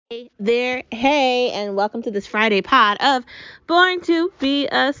Hey there, hey, and welcome to this Friday pod of Born to Be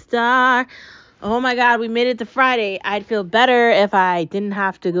a Star. Oh my God, we made it to Friday. I'd feel better if I didn't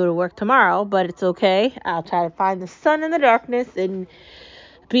have to go to work tomorrow, but it's okay. I'll try to find the sun in the darkness and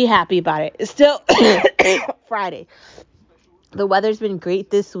be happy about it. It's still Friday. The weather's been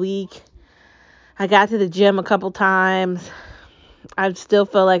great this week. I got to the gym a couple times. I still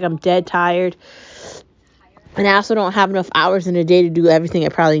feel like I'm dead tired. And I also don't have enough hours in a day to do everything I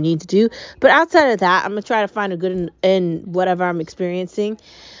probably need to do. But outside of that, I'm going to try to find a good in whatever I'm experiencing.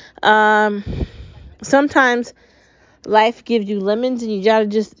 Um, Sometimes life gives you lemons and you got to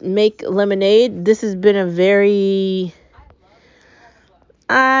just make lemonade. This has been a very,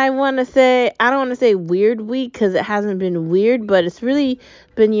 I don't want to say weird week because it hasn't been weird, but it's really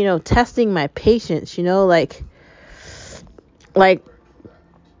been, testing my patience, like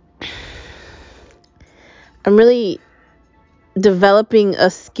I'm really developing a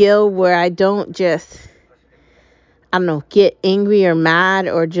skill where I don't just, I don't know, get angry or mad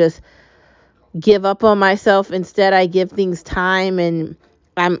or just give up on myself. Instead, I give things time and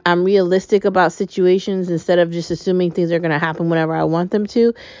I'm realistic about situations instead of just assuming things are going to happen whenever I want them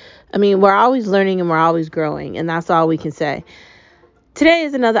to. I mean, we're always learning and we're always growing, and that's all we can say. Today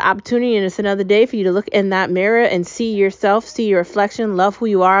is another opportunity and it's another day for you to look in that mirror and see yourself, see your reflection, love who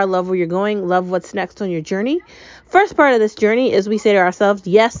you are, love where you're going, love what's next on your journey. First part of this journey is we say to ourselves,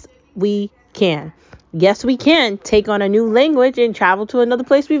 yes, we can. Yes, we can take on a new language and travel to another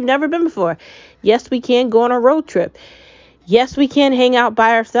place we've never been before. Yes, we can go on a road trip. Yes, we can hang out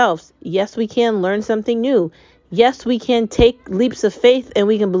by ourselves. Yes, we can learn something new. Yes, we can take leaps of faith and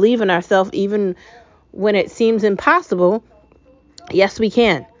we can believe in ourselves even when it seems impossible. Yes, we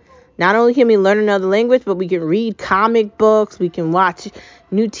can. Not only can we learn another language, but we can read comic books, we can watch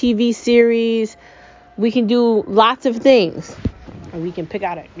new TV series, we can do lots of things. We can pick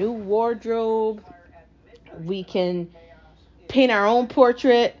out a new wardrobe, we can paint our own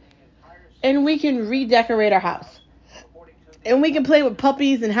portrait, and we can redecorate our house. And we can play with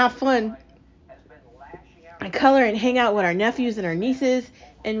puppies and have fun and color and hang out with our nephews and our nieces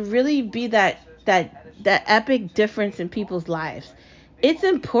and really be that epic difference in people's lives. It's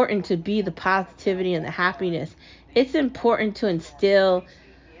important to be the positivity and the happiness. It's important to instill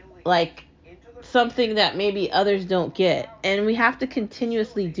like something that maybe others don't get. And we have to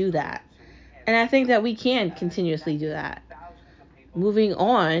continuously do that. And I think that we can continuously do that. Moving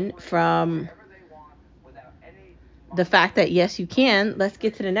on from the fact that yes, you can, let's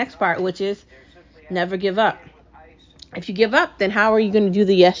get to the next part, which is never give up. If you give up, then how are you going to do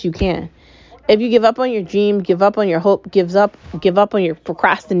the yes, you can? If you give up on your dream, give up on your hope, give up on your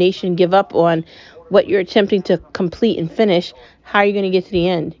procrastination, give up on what you're attempting to complete and finish, how are you going to get to the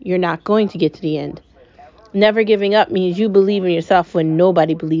end? You're not going to get to the end. Never giving up means you believe in yourself when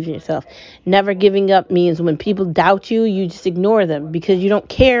nobody believes in yourself. Never giving up means when people doubt you, you just ignore them because you don't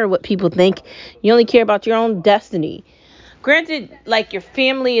care what people think. You only care about your own destiny. Granted, like your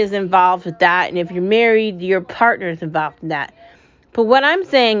family is involved with that, and if you're married, your partner is involved in that. But what I'm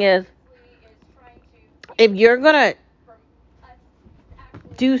saying is, if you're going to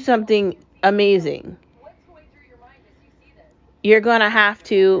do something amazing, you're going to have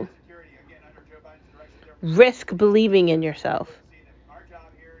to risk believing in yourself.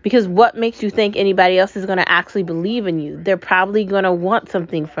 Because what makes you think anybody else is going to actually believe in you? They're probably going to want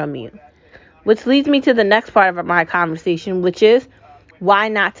something from you. Which leads me to the next part of my conversation, which is, why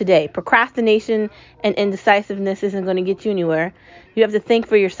not today? Procrastination and indecisiveness isn't going to get you anywhere. You have to think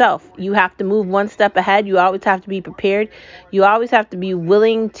for yourself. You have to move one step ahead. You always have to be prepared. You always have to be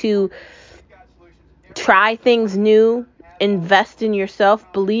willing to try things new, invest in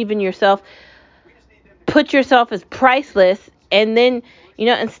yourself, believe in yourself, put yourself as priceless, and then,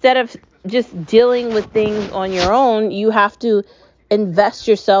 instead of just dealing with things on your own, you have to invest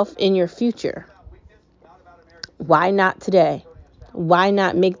yourself in your future. Why not today? Why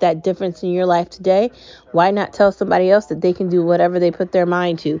not make that difference in your life today? Why not tell somebody else that they can do whatever they put their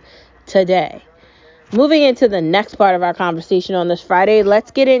mind to today? Moving into the next part of our conversation on this Friday,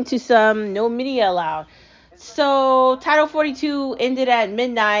 let's get into some no media allowed. So, Title 42 ended at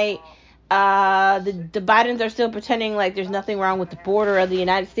midnight. The Bidens are still pretending like there's nothing wrong with the border of the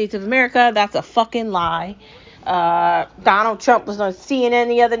United States of America. That's a fucking lie. Donald Trump was on CNN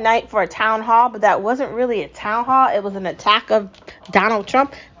the other night for a town hall, but that wasn't really a town hall. It was an attack of Donald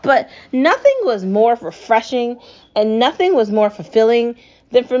Trump. But nothing was more refreshing and nothing was more fulfilling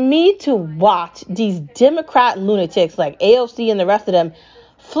than for me to watch these Democrat lunatics like AOC and the rest of them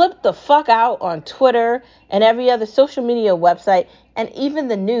flip the fuck out on Twitter and every other social media website and even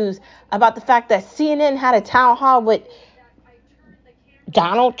the news about the fact that CNN had a town hall with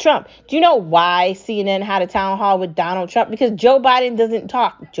Donald Trump. Do you know why CNN had a town hall with Donald Trump? Because Joe Biden doesn't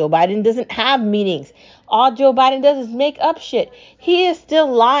talk. Joe Biden doesn't have meetings. All Joe Biden does is make up shit. He is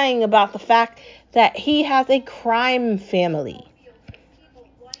still lying about the fact that he has a crime family.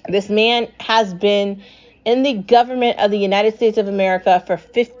 This man has been in the government of the United States of America for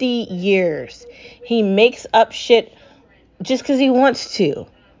 50 years. He makes up shit just because he wants to.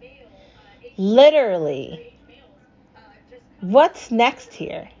 Literally. What's next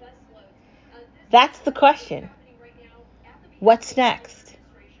here? That's the question. What's next?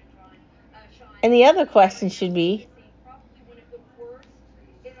 And the other question should be,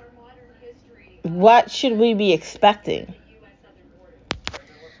 what should we be expecting?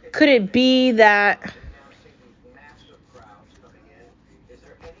 Could it be that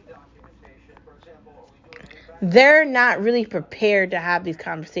they're not really prepared to have these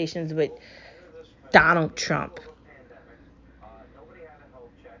conversations with Donald Trump?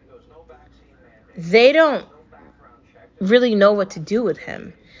 They don't really know what to do with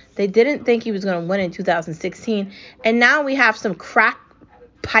him. They didn't think he was going to win in 2016. And now we have some crack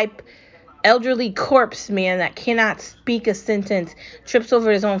pipe elderly corpse man that cannot speak a sentence, trips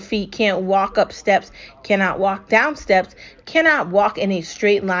over his own feet, can't walk up steps, cannot walk down steps, cannot walk in a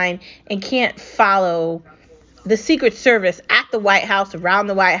straight line, and can't follow the Secret Service at the White House, around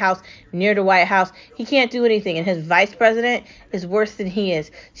the White House, near the White House. He can't do anything. And his vice president is worse than he is.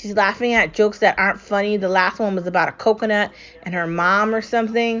 She's laughing at jokes that aren't funny. The last one was about a coconut and her mom or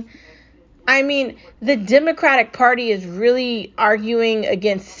something. I mean, the Democratic Party is really arguing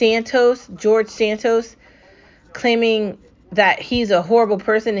against Santos, George Santos, claiming that he's a horrible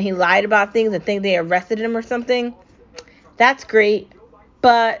person and he lied about things and think they arrested him or something. That's great.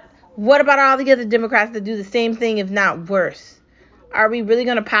 But what about all the other Democrats that do the same thing, if not worse? Are we really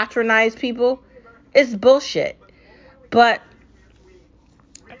going to patronize people? It's bullshit. But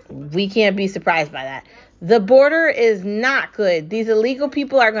we can't be surprised by that. The border is not good. These illegal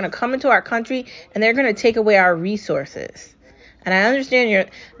people are going to come into our country and they're going to take away our resources. And I understand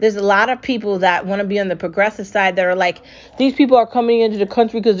there's a lot of people that want to be on the progressive side that are like, these people are coming into the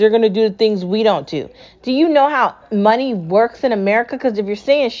country because they're going to do the things we don't do. Do you know how money works in America? Because if you're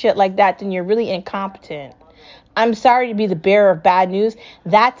saying shit like that, then you're really incompetent. I'm sorry to be the bearer of bad news.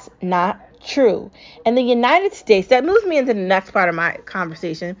 That's not true. And the United States, that moves me into the next part of my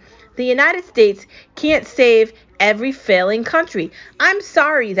conversation. The United States can't save every failing country. I'm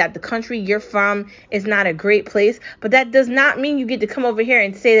sorry that the country you're from is not a great place, but that does not mean you get to come over here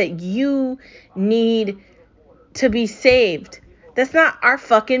and say that you need to be saved. That's not our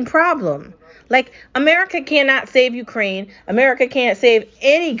fucking problem. Like, America cannot save Ukraine. America can't save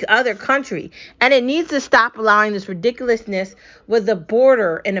any other country. And it needs to stop allowing this ridiculousness with the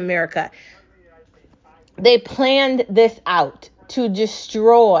border in America. They planned this out to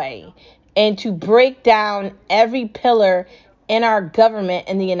destroy and to break down every pillar in our government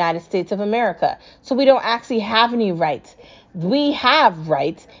in the United States of America. So we don't actually have any rights. We have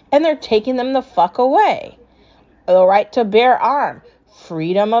rights, and they're taking them the fuck away. The right to bear arms,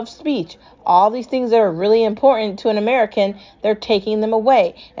 freedom of speech, all these things that are really important to an American, they're taking them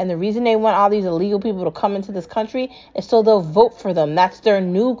away. And the reason they want all these illegal people to come into this country is so they'll vote for them. That's their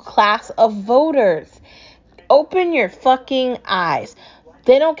new class of voters. Open your fucking eyes.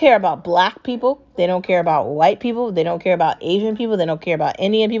 They don't care about black people. They don't care about white people. They don't care about Asian people. They don't care about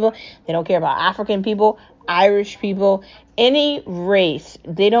Indian people. They don't care about African people, Irish people, any race.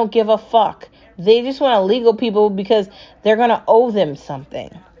 They don't give a fuck. They just want illegal people because they're going to owe them something.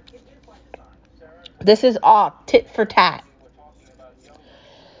 This is all tit for tat.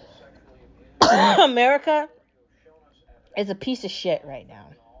 America is a piece of shit right now.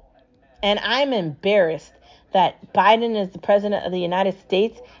 And I'm embarrassed that Biden is the president of the United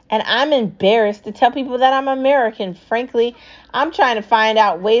States. And I'm embarrassed to tell people that I'm American. Frankly, I'm trying to find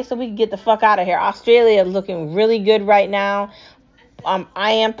out ways so we can get the fuck out of here. Australia is looking really good right now.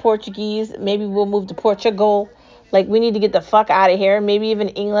 I am Portuguese. Maybe we'll move to Portugal. Like, we need to get the fuck out of here. Maybe even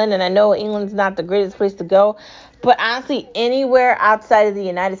England. And I know England's not the greatest place to go. But honestly, anywhere outside of the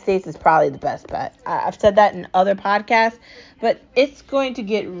United States is probably the best bet. I've said that in other podcasts. But it's going to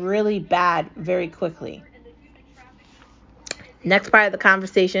get really bad very quickly. Next part of the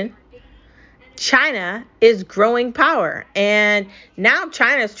conversation. China is growing power. And now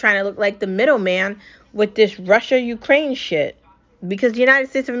China's trying to look like the middleman with this Russia-Ukraine shit. Because the United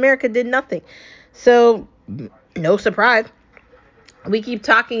States of America did nothing. So, no surprise. We keep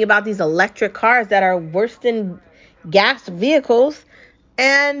talking about these electric cars that are worse than gas vehicles.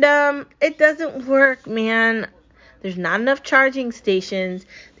 And it doesn't work, man. There's not enough charging stations.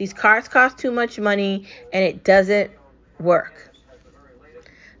 These cars cost too much money. And it doesn't work.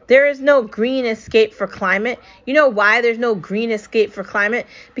 There is no green escape for climate. You know why there's no green escape for climate?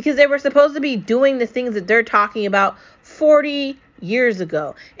 Because they were supposed to be doing the things that they're talking about 40 years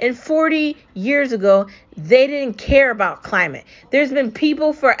ago. And 40 years ago, they didn't care about climate. There's been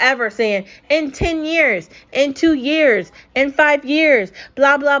people forever saying, in 10 years, in 2 years, in 5 years,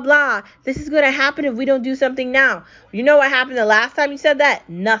 blah, blah, blah. This is going to happen if we don't do something now. You know what happened the last time you said that?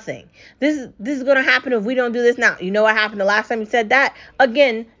 Nothing. This is going to happen if we don't do this now. You know what happened the last time you said that?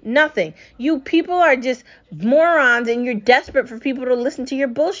 Again, nothing. You people are just morons, and you're desperate for people to listen to your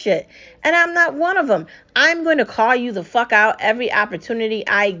bullshit. And I'm not one of them. I'm going to call you the fuck out every opportunity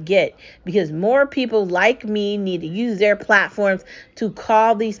I get, because more people like me need to use their platforms to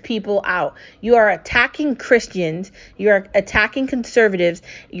call these people out. You are attacking Christians. You're attacking conservatives.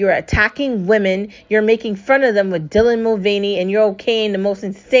 You're attacking women. You're making fun of them with Dylan Mulvaney, and you're okaying the most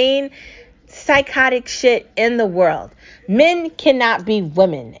insane, psychotic shit in the world. Men cannot be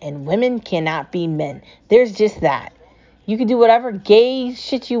women, and women cannot be men. There's just that. You can do whatever gay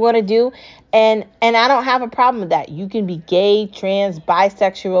shit you want to do, and I don't have a problem with that. You can be gay, trans,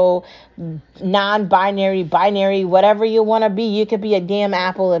 bisexual, non-binary, binary, whatever you want to be. You could be a damn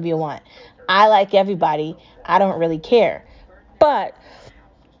apple if you want. I like everybody. I don't really care. But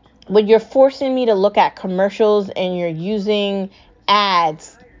when you're forcing me to look at commercials and you're using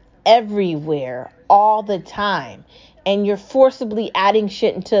ads everywhere all the time, and you're forcibly adding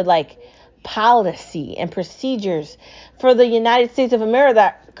shit into like policy and procedures for the United States of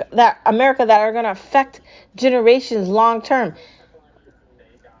America that are going to affect generations long term,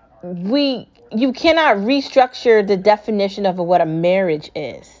 you cannot restructure the definition of what a marriage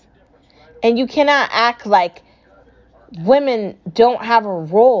is. And you cannot act like women don't have a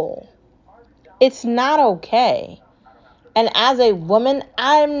role. It's not okay. And as a woman,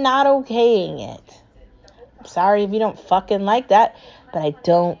 I'm not okaying it. I'm sorry if you don't fucking like that, but I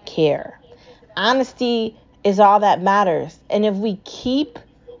don't care. Honesty is all that matters. And if we keep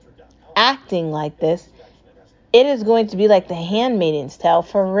acting like this, it is going to be like the Handmaid's Tale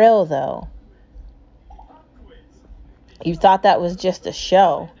for real, though. You thought that was just a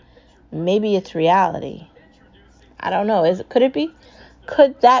show. Maybe it's reality. I don't know. Could it be?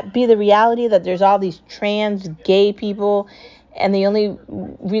 Could that be the reality, that there's all these trans gay people, and the only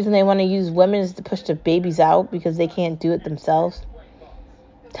reason they want to use women is to push their babies out because they can't do it themselves?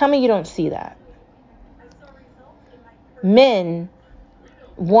 Tell me you don't see that. Men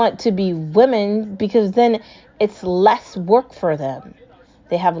want to be women because then it's less work for them.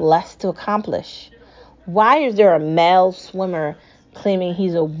 They have less to accomplish. Why is there a male swimmer claiming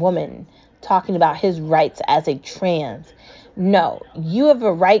he's a woman, talking about his rights as a trans? No, you have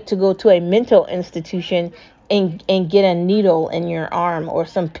a right to go to a mental institution and get a needle in your arm or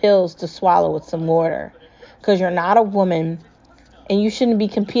some pills to swallow with some water, because you're not a woman, and you shouldn't be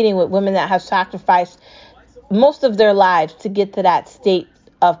competing with women that have sacrificed most of their lives to get to that state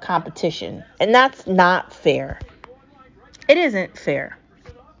of competition. And that's not fair. It isn't fair.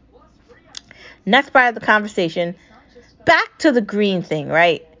 Next part of the conversation, back to the green thing,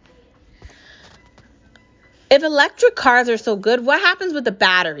 right? If electric cars are so good, what happens with the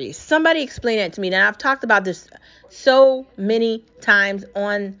batteries? Somebody explain it to me. Now, I've talked about this so many times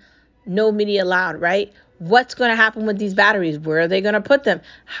on No Media Allowed, right? What's going to happen with these batteries? Where are they going to put them?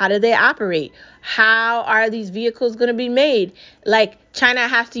 How do they operate? How are these vehicles going to be made? Like, China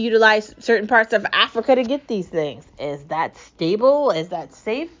has to utilize certain parts of Africa to get these things. Is that stable? Is that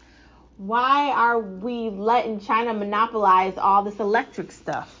safe? Why are we letting China monopolize all this electric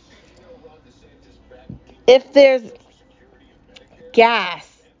stuff? If there's gas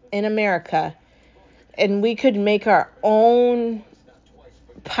in America and we could make our own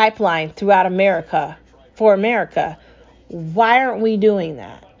pipeline throughout America for America, why aren't we doing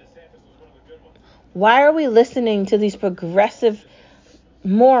that? Why are we listening to these progressive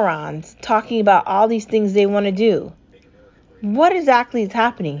morons talking about all these things they want to do? What exactly is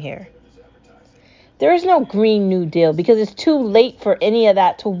happening here? There is no Green New Deal because it's too late for any of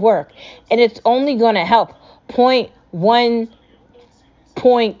that to work. And it's only going to help 0.1,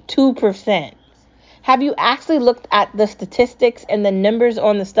 0.2%. Have you actually looked at the statistics and the numbers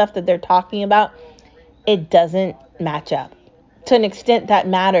on the stuff that they're talking about? It doesn't match up. To an extent that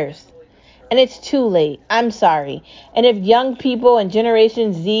matters. And it's too late. I'm sorry. And if young people and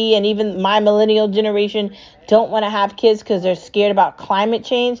Generation Z and even my millennial generation don't want to have kids because they're scared about climate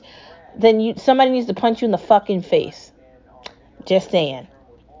change, then somebody needs to punch you in the fucking face. Just saying.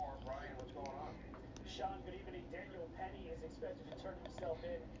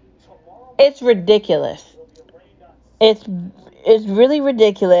 It's ridiculous. It's really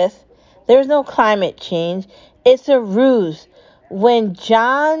ridiculous. There's no climate change. It's a ruse. When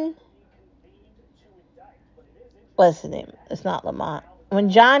John, what's his name? It's not Lamont. When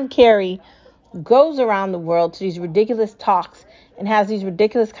John Kerry goes around the world to these ridiculous talks and has these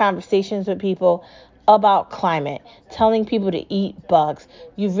ridiculous conversations with people about climate, telling people to eat bugs.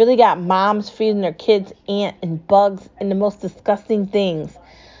 You've really got moms feeding their kids ant and bugs and the most disgusting things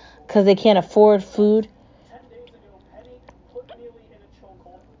because they can't afford food.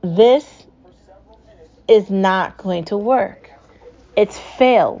 This is not going to work. It's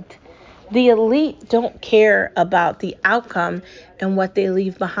failed. The elite don't care about the outcome and what they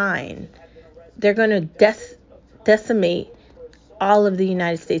leave behind. They're going to decimate all of the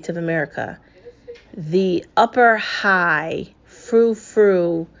United States of America. The upper high,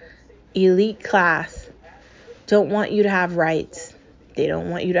 frou-frou, elite class don't want you to have rights. They don't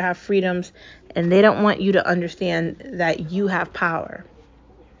want you to have freedoms. And they don't want you to understand that you have power.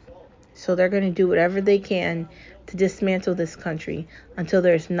 So they're going to do whatever they can to dismantle this country until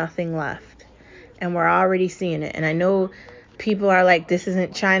there's nothing left. And we're already seeing it. And I know people are like, this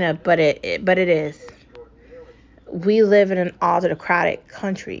isn't China, but it is. We live in an autocratic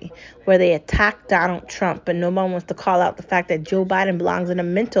country where they attack Donald Trump, but no one wants to call out the fact that Joe Biden belongs in a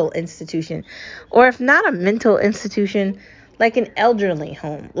mental institution. Or if not a mental institution, like an elderly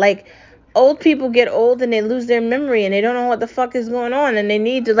home. Like, old people get old and they lose their memory and they don't know what the fuck is going on, and they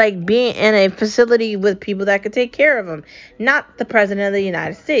need to like be in a facility with people that could take care of them. Not the president of the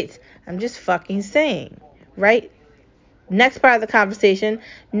United States. I'm just fucking saying, right? Next part of the conversation,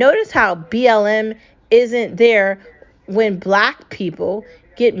 notice how BLM isn't there when black people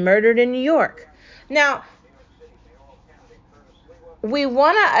get murdered in New York. Now, we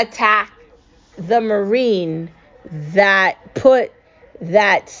want to attack the Marine that put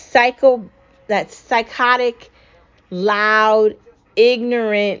that psychotic, loud,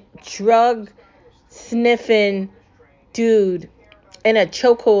 ignorant, drug sniffing dude in a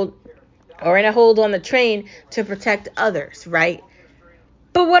chokehold or in a hold on the train to protect others, right?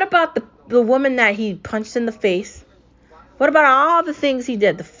 But what about the woman that he punched in the face? What about all the things he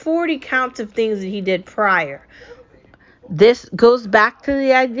did? The 40 counts of things that he did prior. This goes back to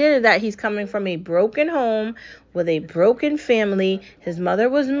the idea that he's coming from a broken home with a broken family. His mother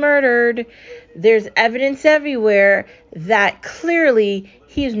was murdered. There's evidence everywhere that clearly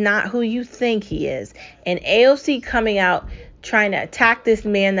he's not who you think he is. And AOC coming out trying to attack this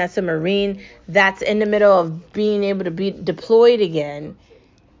man that's a Marine that's in the middle of being able to be deployed again,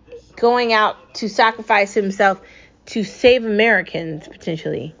 going out to sacrifice himself to save Americans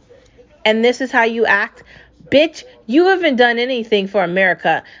potentially. And this is how you act? Bitch, you haven't done anything for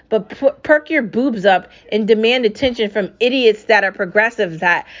America but perk your boobs up and demand attention from idiots that are progressives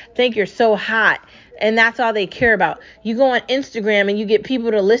that think you're so hot. And that's all they care about. You go on Instagram and you get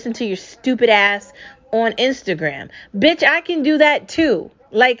people to listen to your stupid ass on Instagram. Bitch, I can do that too.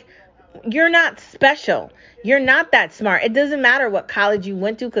 Like, you're not special. You're not that smart. It doesn't matter what college you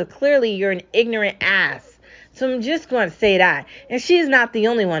went to because clearly you're an ignorant ass. So I'm just going to say that. And she's not the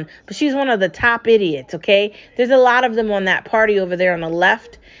only one, but she's one of the top idiots, okay? There's a lot of them on that party over there on the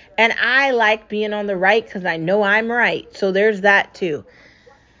left. And I like being on the right because I know I'm right. So there's that too.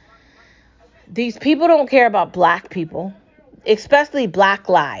 These people don't care about black people, especially black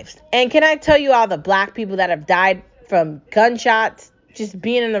lives. And can I tell you all the black people that have died from gunshots, just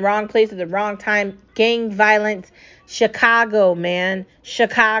being in the wrong place at the wrong time, gang violence? Chicago, man.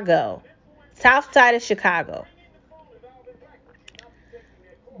 Chicago. South side of Chicago.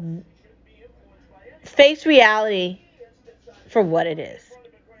 Face reality for what it is.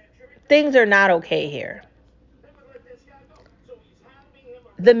 Things are not okay here.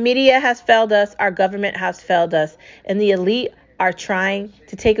 The media has failed us. Our government has failed us. And the elite are trying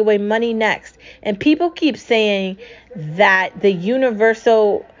to take away money next. And people keep saying that the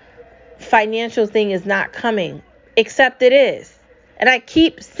universal financial thing is not coming. Except it is. And I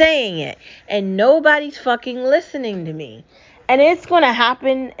keep saying it. And nobody's fucking listening to me. And it's going to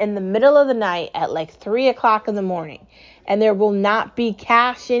happen in the middle of the night at like 3 o'clock in the morning. And there will not be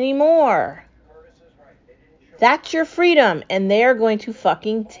cash anymore. That's your freedom. And they're going to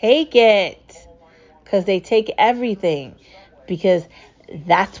fucking take it. Because they take everything. Because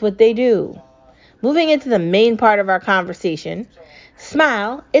that's what they do. Moving into the main part of our conversation.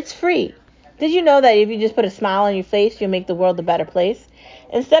 Smile. It's free. Did you know that if you just put a smile on your face, you'll make the world a better place?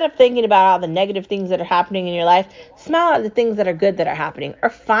 Instead of thinking about all the negative things that are happening in your life, smile at the things that are good that are happening,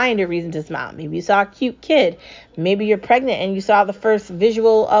 or find a reason to smile. Maybe you saw a cute kid. Maybe you're pregnant and you saw the first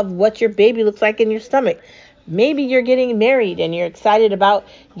visual of what your baby looks like in your stomach. Maybe you're getting married and you're excited about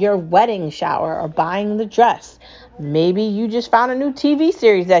your wedding shower or buying the dress. Maybe you just found a new TV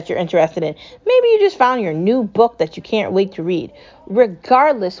series that you're interested in. Maybe you just found your new book that you can't wait to read.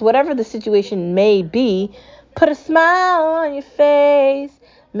 Regardless, whatever the situation may be, put a smile on your face.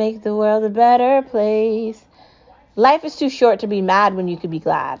 Make the world a better place. Life is too short to be mad when you could be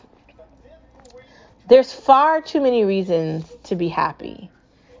glad. There's far too many reasons to be happy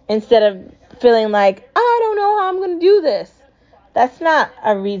instead of feeling like, I don't know how I'm going to do this. That's not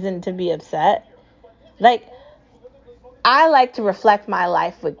a reason to be upset. Like, I like to reflect my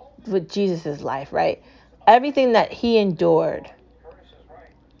life with Jesus' life, right? Everything that he endured.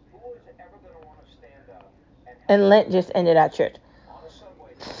 And Lent just ended at church.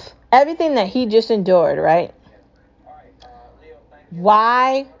 Everything that he just endured, right?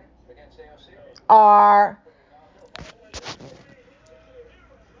 Why are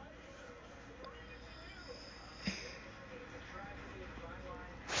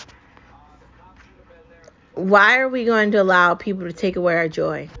we going to allow people to take away our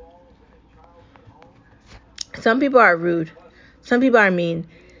joy? Some people are rude. Some people are mean.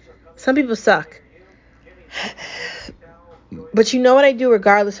 Some people suck. But you know what I do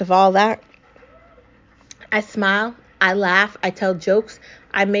regardless of all that? I smile, I laugh, I tell jokes,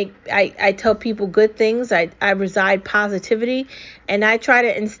 I tell people good things, I reside positivity, and I try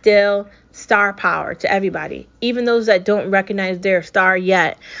to instill star power to everybody. Even those that don't recognize they're a star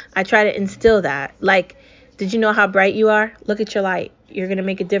yet, I try to instill that. Like, did you know how bright you are? Look at your light. You're going to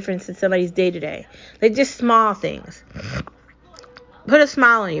make a difference in somebody's day to day. Like, just small things. Put a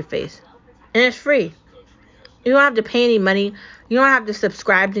smile on your face. And it's free. You don't have to pay any money. You don't have to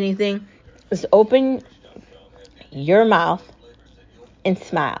subscribe to anything. Just open your mouth and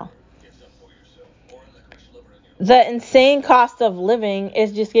smile. The insane cost of living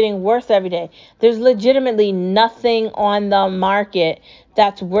is just getting worse every day. There's legitimately nothing on the market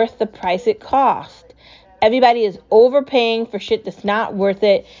that's worth the price it costs. Everybody is overpaying for shit that's not worth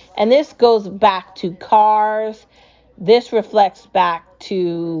it. And this goes back to cars. This reflects back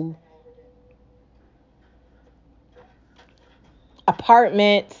to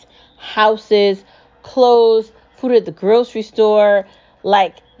apartments, houses, clothes, food at the grocery store,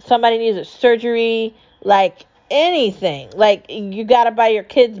 like somebody needs a surgery, like anything. Like you got to buy your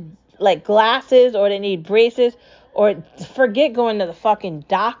kids like glasses or they need braces, or forget going to the fucking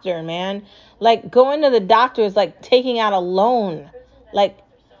doctor, man. Like going to the doctor is like taking out a loan. Like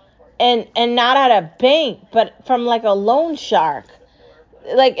and not at a bank, but from like a loan shark.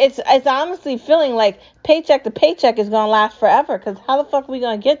 Like it's honestly feeling like paycheck to paycheck is gonna last forever, because how the fuck are we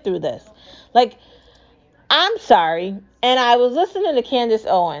gonna get through this? Like, I'm sorry, and I was listening to Candace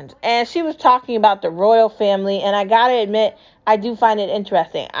Owens and she was talking about the royal family, and I gotta admit I do find it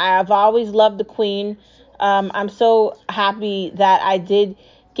interesting. I've always loved the queen. I'm so happy that I did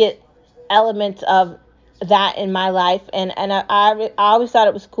get elements of that in my life, and I always thought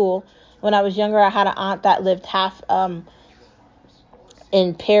it was cool. When I was younger, I had an aunt that lived half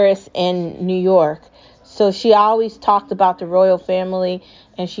in Paris and New York. So she always talked about the royal family,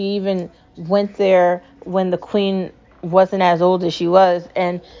 and she even went there when the queen wasn't as old as she was,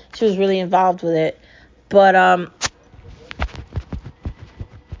 and she was really involved with it. But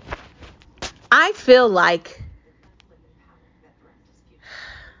I feel like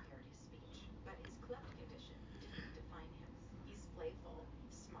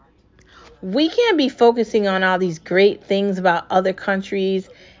we can't be focusing on all these great things about other countries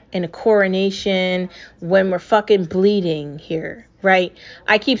and a coronation when we're fucking bleeding here, right?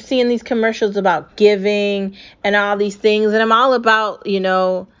 I keep seeing these commercials about giving and all these things, and I'm all about,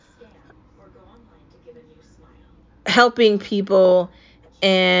 helping people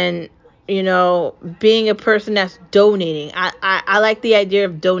and, being a person that's donating. I like the idea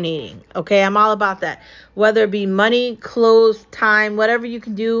of donating. Okay, I'm all about that. Whether it be money, clothes, time, whatever you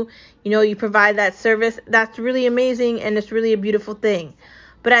can do, you provide that service. That's really amazing, and it's really a beautiful thing.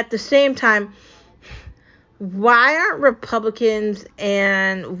 But at the same time, why aren't Republicans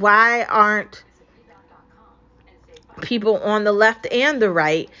and why aren't people on the left and the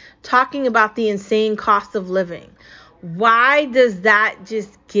right talking about the insane cost of living? Why does that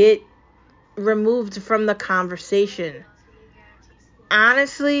just get removed from the conversation?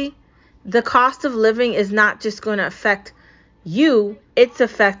 Honestly, the cost of living is not just going to affect you, it's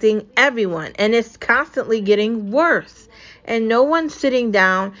affecting everyone, and it's constantly getting worse. And no one's sitting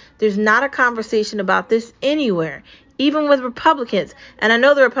down. There's not a conversation about this anywhere, even with Republicans. And I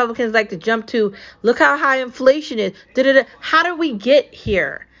know the Republicans like to jump to, look how high inflation is. Da-da-da. How did we get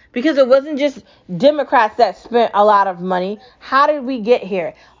here? Because it wasn't just Democrats that spent a lot of money. How did we get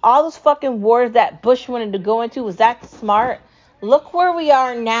here? All those fucking wars that Bush wanted to go into, was that smart? Look where we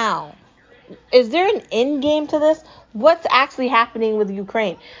are now. Is there an end game to this? What's actually happening with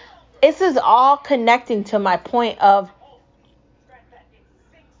Ukraine? This is all connecting to my point of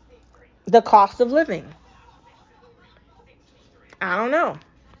the cost of living. I don't know.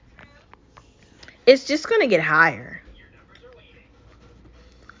 It's just going to get higher.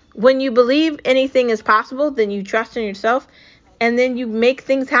 When you believe anything is possible, then you trust in yourself and then you make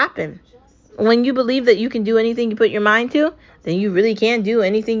things happen. When you believe that you can do anything you put your mind to, then you really can do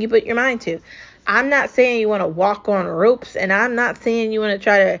anything you put your mind to. I'm not saying you want to walk on ropes, and I'm not saying you want to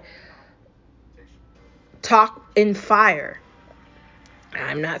try to talk in fire.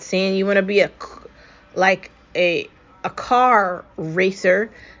 I'm not saying you want to be a car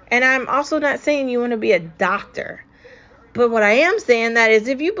racer, and I'm also not saying you want to be a doctor. But what I am saying that is,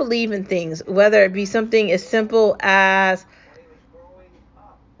 if you believe in things, whether it be something as simple as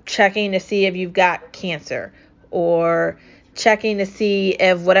checking to see if you've got cancer, or checking to see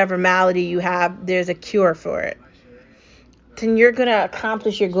if whatever malady you have, there's a cure for it, then you're going to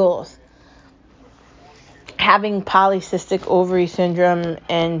accomplish your goals. Having polycystic ovary syndrome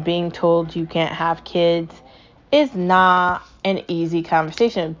and being told you can't have kids is not an easy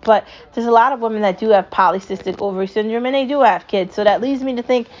conversation. But there's a lot of women that do have polycystic ovary syndrome and they do have kids. So that leads me to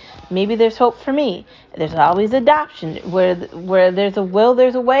think maybe there's hope for me. There's always adoption. Where there's a will,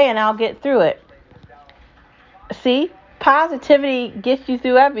 there's a way, and I'll get through it. See, positivity gets you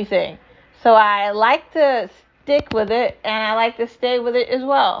through everything. So I like to stick with it, and I like to stay with it as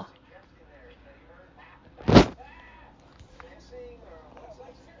well.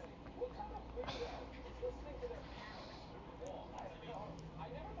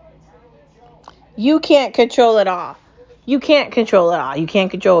 You can't control it all. You can't control it all. You can't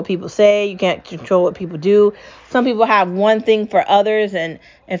control what people say. You can't control what people do. Some people have one thing for others and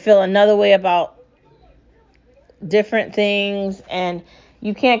feel another way about different things, and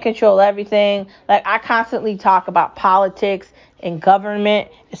you can't control everything. Like, I constantly talk about politics and government,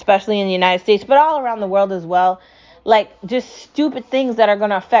 especially in the United States, but all around the world as well. Like, just stupid things that are going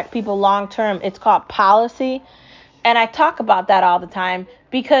to affect people long term. It's called policy. And I talk about that all the time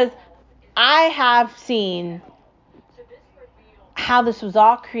because I have seen how this was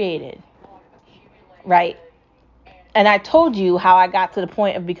all created, right? And I told you how I got to the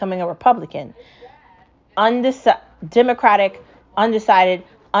point of becoming a Republican. Democratic, undecided,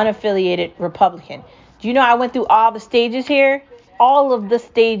 unaffiliated Republican. Do you know I went through all the stages here? All of the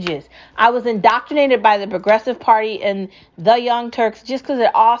stages. I was indoctrinated by the Progressive Party and the Young Turks just because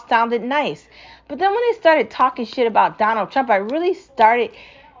it all sounded nice. But then when they started talking shit about Donald Trump, I really started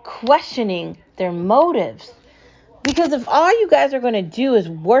questioning their motives. Because if all you guys are going to do is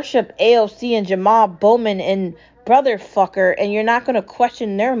worship AOC and Jamal Bowman and brother fucker, and you're not going to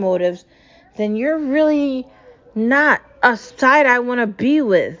question their motives, then you're really not a side I want to be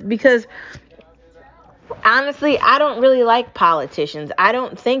with. Because honestly, I don't really like politicians. I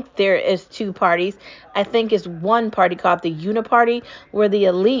don't think there is two parties. I think it's one party called the Uniparty, where the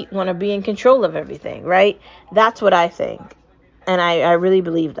elite want to be in control of everything, right? That's what I think. And I really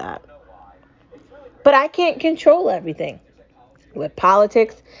believe that. But I can't control everything. With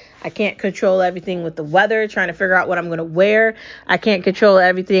politics, I can't control everything with the weather, trying to figure out what I'm going to wear. I can't control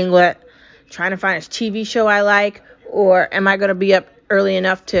everything with trying to find a TV show I like, or am I going to be up early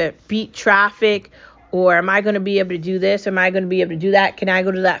enough to beat traffic, or am I going to be able to do this? Am I going to be able to do that? Can I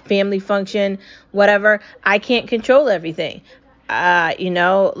go to that family function? Whatever. I can't control everything.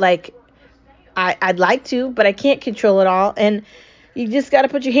 Like I'd like to, but I can't control it all. And you just got to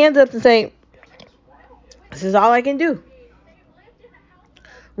put your hands up and say, this is all I can do.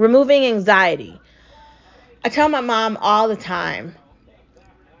 Removing anxiety. I tell my mom all the time,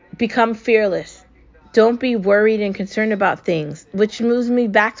 become fearless. Don't be worried and concerned about things, which moves me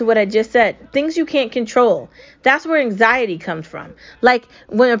back to what I just said. Things you can't control. That's where anxiety comes from. Like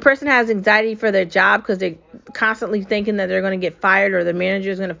when a person has anxiety for their job because they're constantly thinking that they're going to get fired, or the manager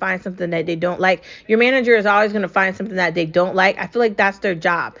is going to find something that they don't like. Your manager is always going to find something that they don't like. I feel like that's their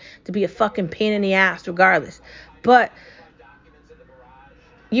job, to be a fucking pain in the ass regardless. But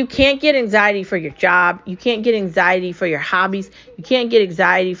you can't get anxiety for your job. You can't get anxiety for your hobbies. You can't get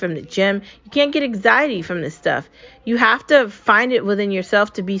anxiety from the gym. You can't get anxiety from this stuff. You have to find it within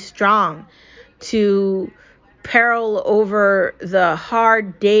yourself to be strong, to peril over the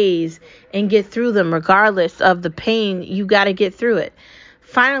hard days and get through them regardless of the pain. You got to get through it.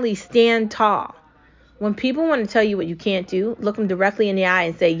 Finally, stand tall. When people want to tell you what you can't do, look them directly in the eye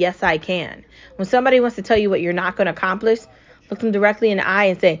and say, yes, I can. When somebody wants to tell you what you're not going to accomplish, Look them directly in the eye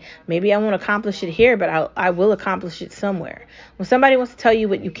and say, maybe I won't accomplish it here, but I will accomplish it somewhere. When somebody wants to tell you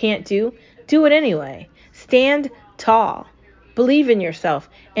what you can't do it anyway. Stand tall. Believe in yourself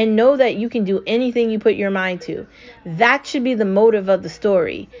and know that you can do anything you put your mind to. That should be the motive of the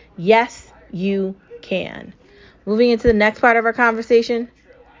story. Yes, you can. Moving into the next part of our conversation.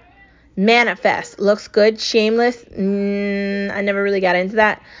 Manifest. Looks good. Shameless. I never really got into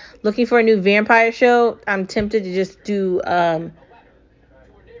that. Looking for a new vampire show. I'm tempted to just do, what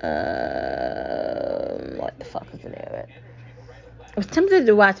the fuck is the name of it? I was tempted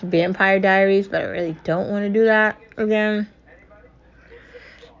to watch Vampire Diaries, but I really don't want to do that again.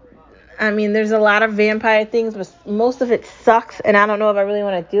 I mean, there's a lot of vampire things, but most of it sucks, and I don't know if I really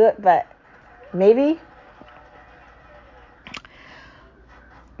want to do it, but maybe.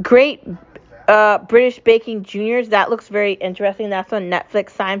 Great British Baking Juniors. That looks very interesting. That's on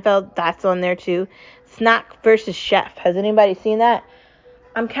Netflix. Seinfeld, that's on there too. Snack versus Chef. Has anybody seen that?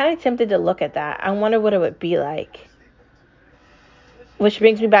 I'm kind of tempted to look at that. I wonder what it would be like. Which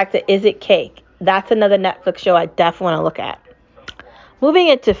brings me back to Is It Cake? That's another Netflix show I definitely want to look at. Moving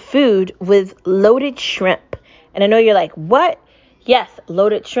into food with loaded shrimp. And I know you're like, what? Yes,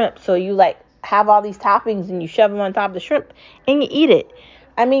 loaded shrimp. So you like have all these toppings and you shove them on top of the shrimp and you eat it.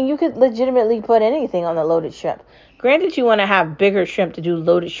 I mean, you could legitimately put anything on the loaded shrimp. Granted, you want to have bigger shrimp to do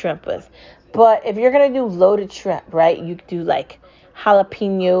loaded shrimp with. But if you're going to do loaded shrimp, right, you could do like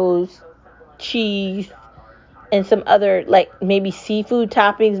jalapenos, cheese, and some other like maybe seafood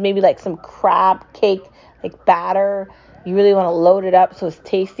toppings, maybe like some crab cake, like batter. You really want to load it up so it's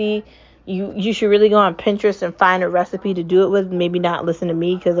tasty. You should really go on Pinterest and find a recipe to do it with. Maybe not listen to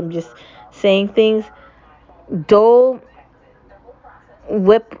me because I'm just saying things. Dole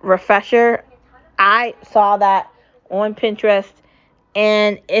whip refresher. I saw that on Pinterest,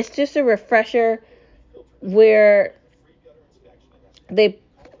 and it's just a refresher where it's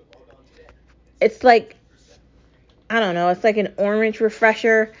like, I don't know, it's like an orange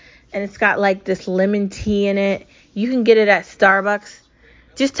refresher, and it's got like this lemon tea in it. You can get it at Starbucks.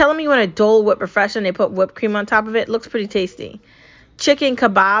 Just tell them you want a Dole whip refresher and they put whipped cream on top of it. It looks pretty tasty. Chicken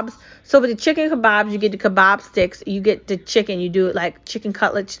kabobs. So with the chicken kebabs, you get the kebab sticks. You get the chicken. You do it like chicken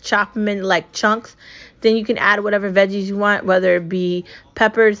cutlets, chop them in like chunks. Then you can add whatever veggies you want, whether it be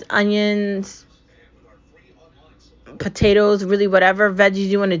peppers, onions, potatoes, really whatever veggies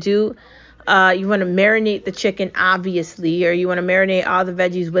you want to do. You want to marinate the chicken, obviously, or you want to marinate all the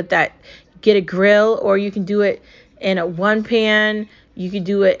veggies with that. Get a grill, or you can do it in a one pan. You can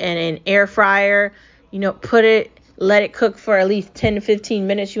do it in an air fryer. Let it cook for at least 10 to 15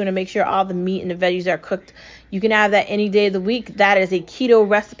 minutes. You want to make sure all the meat and the veggies are cooked. You can have that any day of the week. That is a keto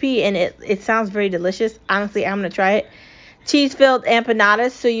recipe, and it sounds very delicious. Honestly, I'm going to try it. Cheese-filled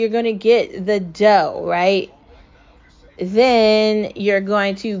empanadas. So you're going to get the dough, right? Then you're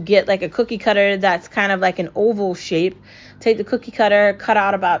going to get like a cookie cutter that's kind of like an oval shape. Take the cookie cutter, cut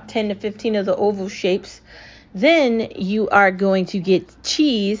out about 10 to 15 of the oval shapes. Then you are going to get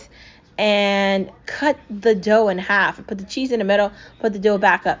cheese and cut the dough in half. Put the cheese in the middle, put the dough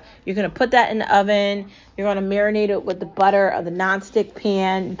back up. You're going to put that in the oven. You're going to marinate it with the butter of the nonstick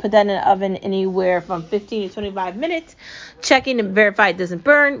pan. Put that in the oven anywhere from 15 to 25 minutes. Checking to verify it doesn't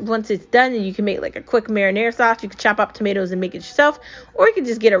burn. Once it's done, then you can make like a quick marinara sauce. You can chop up tomatoes and make it yourself. Or you can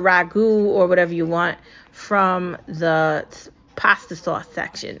just get a ragu or whatever you want from the pasta sauce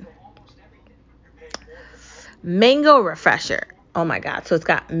section. Mango refresher. Oh my God. So it's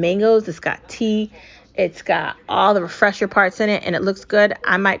got mangoes, it's got tea, it's got all the refresher parts in it, and it looks good.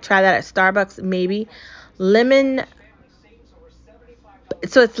 I might try that at Starbucks, maybe. Lemon.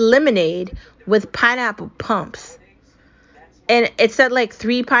 So it's lemonade with pineapple pumps. And it said like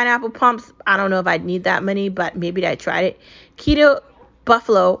 3 pineapple pumps. I don't know if I'd need that many, but maybe I tried it. Keto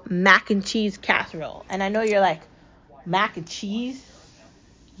buffalo mac and cheese casserole. And I know you're like, mac and cheese?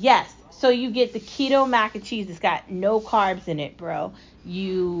 Yes. So you get the keto mac and cheese. It's got no carbs in it, bro.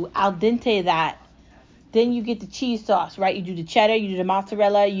 You al dente that. Then you get the cheese sauce, right? You do the cheddar, you do the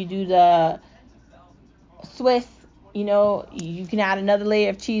mozzarella, you do the Swiss. You can add another layer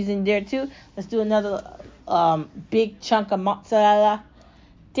of cheese in there too. Let's do another big chunk of mozzarella.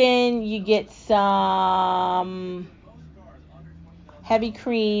 Then you get some heavy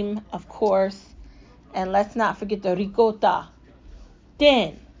cream, of course. And let's not forget the ricotta.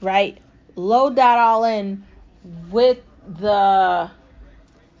 Then, right, load that all in with the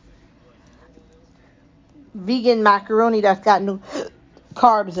vegan macaroni that's got no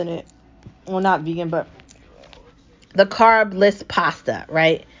carbs in it. Well, not vegan, but the carb-less pasta,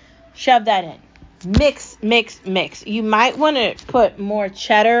 right? Shove that in. Mix, mix, mix. You might want to put more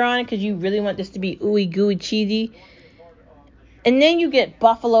cheddar on it because you really want this to be ooey gooey cheesy. And then you get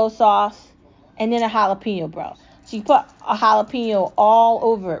buffalo sauce and then a jalapeno, bro. So you put a jalapeno all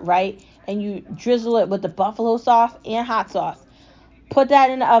over it, right? And you drizzle it with the buffalo sauce and hot sauce. Put that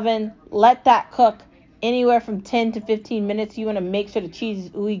in the oven. Let that cook anywhere from 10 to 15 minutes. You want to make sure the cheese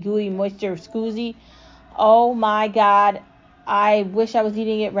is ooey gooey, moisture scoozy. Oh my God. I wish I was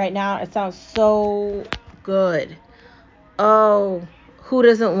eating it right now. It sounds so good. Oh, who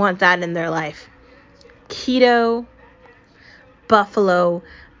doesn't want that in their life? Keto buffalo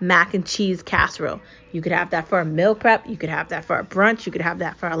mac and cheese casserole. You could have that for a meal prep. You could have that for a brunch. You could have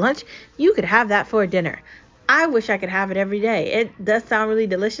that for a lunch. You could have that for a dinner. I wish I could have it every day. It does sound really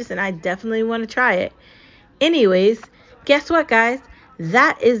delicious, and I definitely want to try it. Anyways, guess what, guys?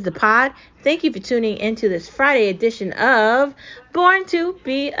 That is the pod. Thank you for tuning into this Friday edition of Born to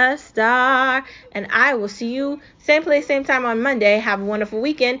Be a Star. And I will see you same place, same time on Monday. Have a wonderful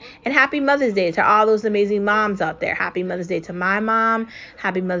weekend. And happy Mother's Day to all those amazing moms out there. Happy Mother's Day to my mom.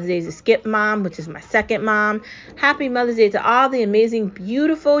 Happy Mother's Day to Skip Mom, which is my second mom. Happy Mother's Day to all the amazing,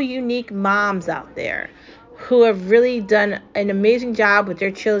 beautiful, unique moms out there who have really done an amazing job with their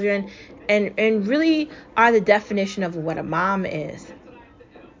children and really are the definition of what a mom is.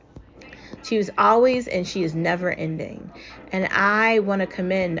 She was always and she is never ending. And I want to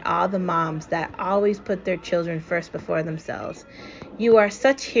commend all the moms that always put their children first before themselves. You are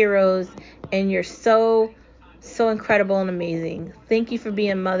such heroes and you're so incredible and amazing. Thank you for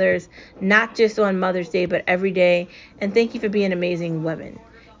being mothers, not just on Mother's Day, but every day. And thank you for being amazing women.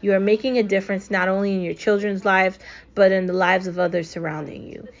 You are making a difference not only in your children's lives, but in the lives of others surrounding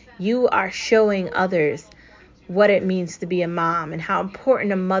you. You are showing others what it means to be a mom and how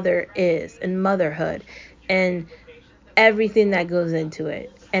important a mother is and motherhood and everything that goes into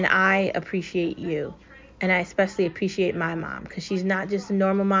it. And I appreciate you. And I especially appreciate my mom because she's not just a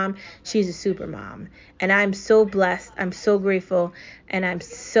normal mom, she's a super mom. And I'm so blessed, I'm so grateful, and I'm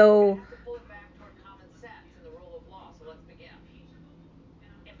so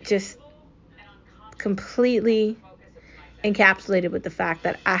just completely encapsulated with the fact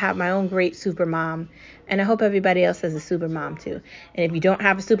that I have my own great super mom, and I hope everybody else has a super mom too. And if you don't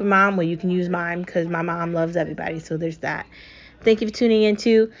have a super mom, well, you can use mine because my mom loves everybody, so there's that. Thank you for tuning in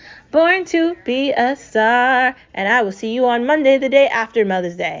to Born to Be a Star, and I will see you on Monday, the day after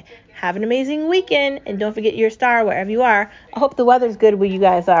Mother's Day. Have an amazing weekend, and don't forget you're a star wherever you are. I hope the weather's good where you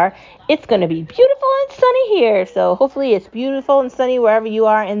guys are. It's going to be beautiful and sunny here, so hopefully it's beautiful and sunny wherever you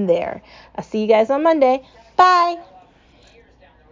are in there. I'll see you guys on Monday. Bye!